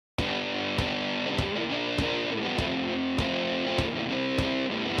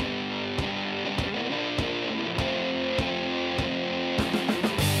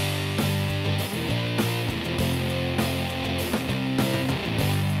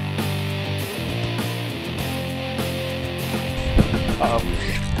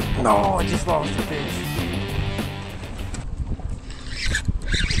No, I just lost the fish.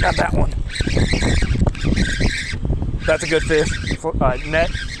 Got that one. That's a good fish.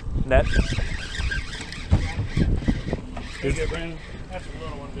 Net. Pretty good, Brandon. That's a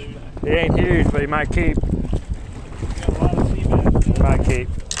little one, dude. He ain't huge, but he might keep. Got a lot of sea bass. He might keep.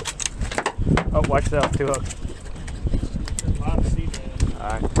 Oh, watch yourself. 2 hooks. A lot of sea bass.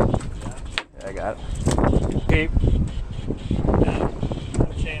 Alright. Yeah, I got it. Keep. Not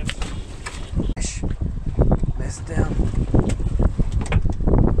a chance. Mess it down.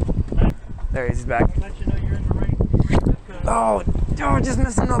 There he is, he's back. I'll let you know you're in the right. Oh, I just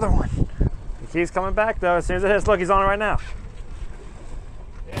missed another one. He keeps coming back though as soon as it hits. Look, he's on it right now.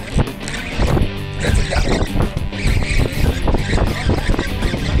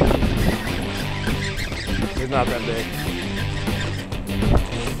 He's not that big.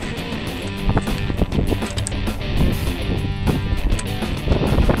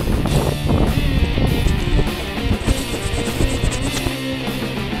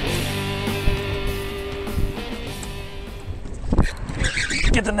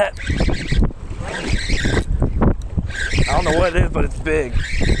 Get the net. I don't know what it is, but it's big.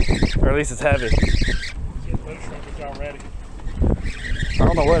 Or at least it's heavy. Get low shrinkage already. I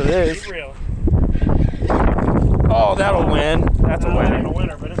don't know what it is. Be real. Oh, that'll win. That's a Not winner. even a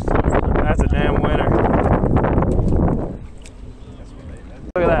winner, but it's That's a damn winner.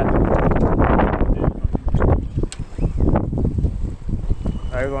 Look at that.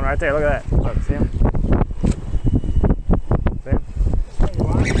 Oh, he's going right there. Look at that. Look, see him? See him?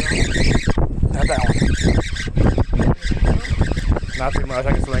 Not that one. Not too much.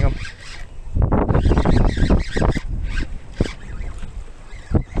 I can swing him.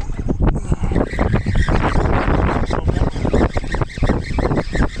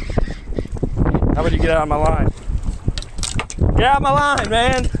 How about you get out of my line? Get out of my line,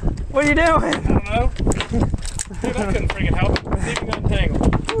 man! What are you doing? I don't know. Dude, I couldn't freaking help it. See if you got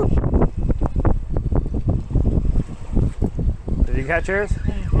entangled. Did you catch yours? Is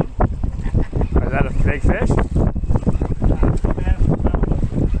that a big fish? I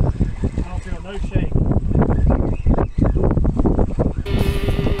don't feel no shake.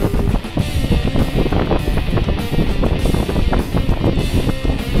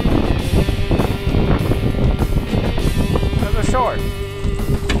 That's a short.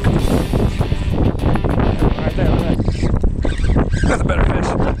 Right there, look at that. That's a better fish.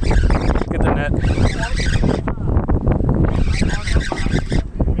 Get the net.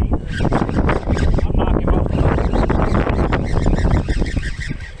 I'm knocking off.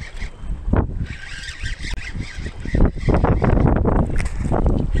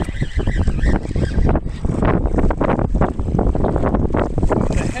 What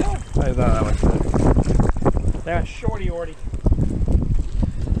the hell? I thought that was good. There. Shorty orty.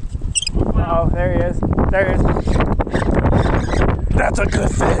 Oh, there he is. There he is. That's a good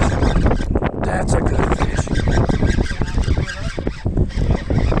fish. That's a good fish.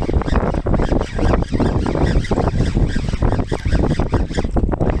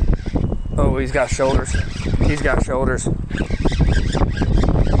 Oh, he's got shoulders. He's got shoulders.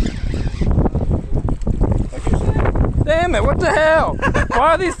 Damn it, what the hell?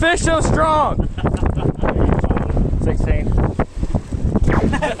 Why are these fish so strong? 16.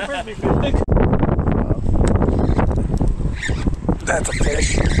 Frisbee fish. That's a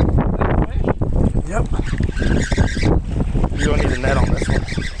fish. Yep. You don't need a net on this one.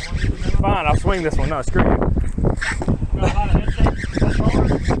 Fine, I'll swing this one. No, screw you. Got a lot of head shake. Shoulder?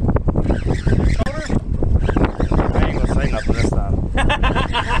 Shoulder? I ain't gonna say nothing this time.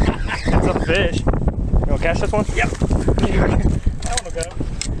 It's a fish. You gonna catch this one? Yep. That one will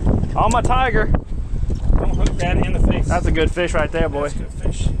go. On my tiger. Don't hook that in the face. That's a good fish right there, boy. That's a good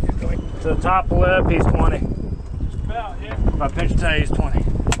fish. You're going To the top lip, he's 20. about, yeah. If I pinch tail, he's 20.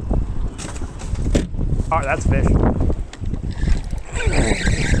 Alright, that's a fish.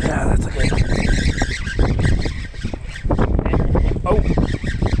 Yeah, that's a good one. Oh.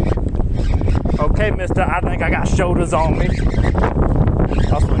 Okay, mister, I think I got shoulders on me.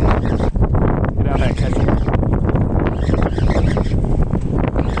 I'll swing. Get down there and catch it.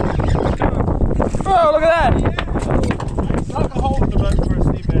 Oh, look at that! Knock a hole in the boat for a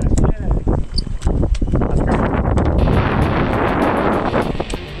sea bass. Yeah. That's great.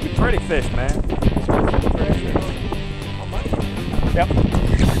 Pretty fish, man. Yep.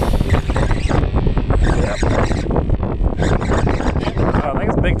 Yep. Oh, I think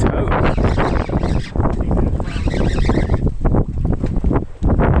it's a big toad.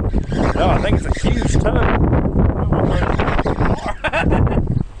 No, I think it's a huge toad.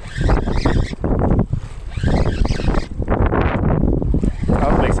 Oh,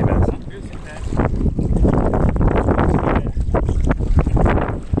 it makes it better.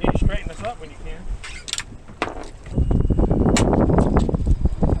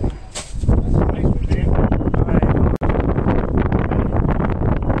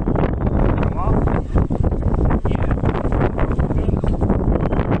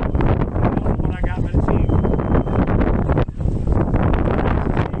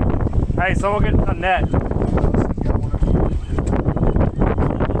 Hey, someone get a net.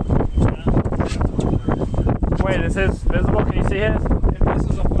 Wait, is his visible? Can you see his? This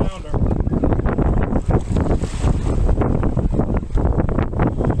is a flounder.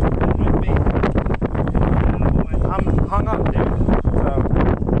 I'm hung up, dude. So,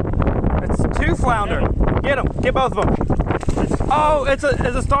 it's 2 flounder. Get them. Get both of them. Oh, it's a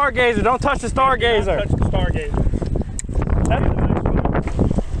stargazer. Don't touch the stargazer. Touch the stargazer.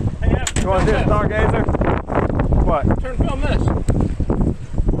 You want to do the stargazer? What? Turn film this.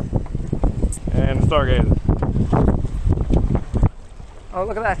 And the stargazer. Oh,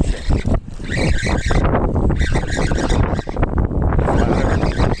 look at that shit.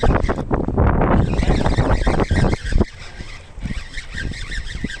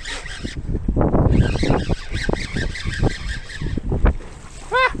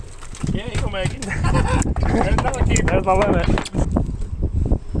 Yeah, you gonna make it. There's another keeper. There's my limit.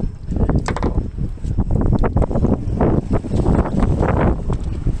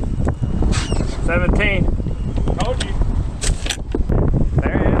 $17. Told you.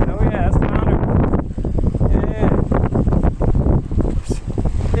 There it is. Oh yeah, that's flounder. Yeah.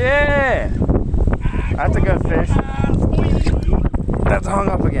 Yeah. That's a good fish. That's hung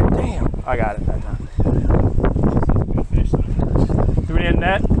up again. Damn. I got it that time. Do we need a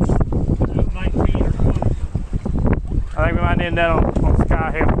net? 19 or 20. I think we might need a net on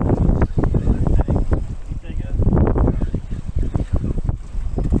Sky here.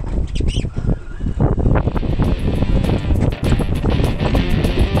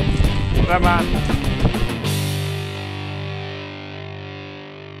 Never mind.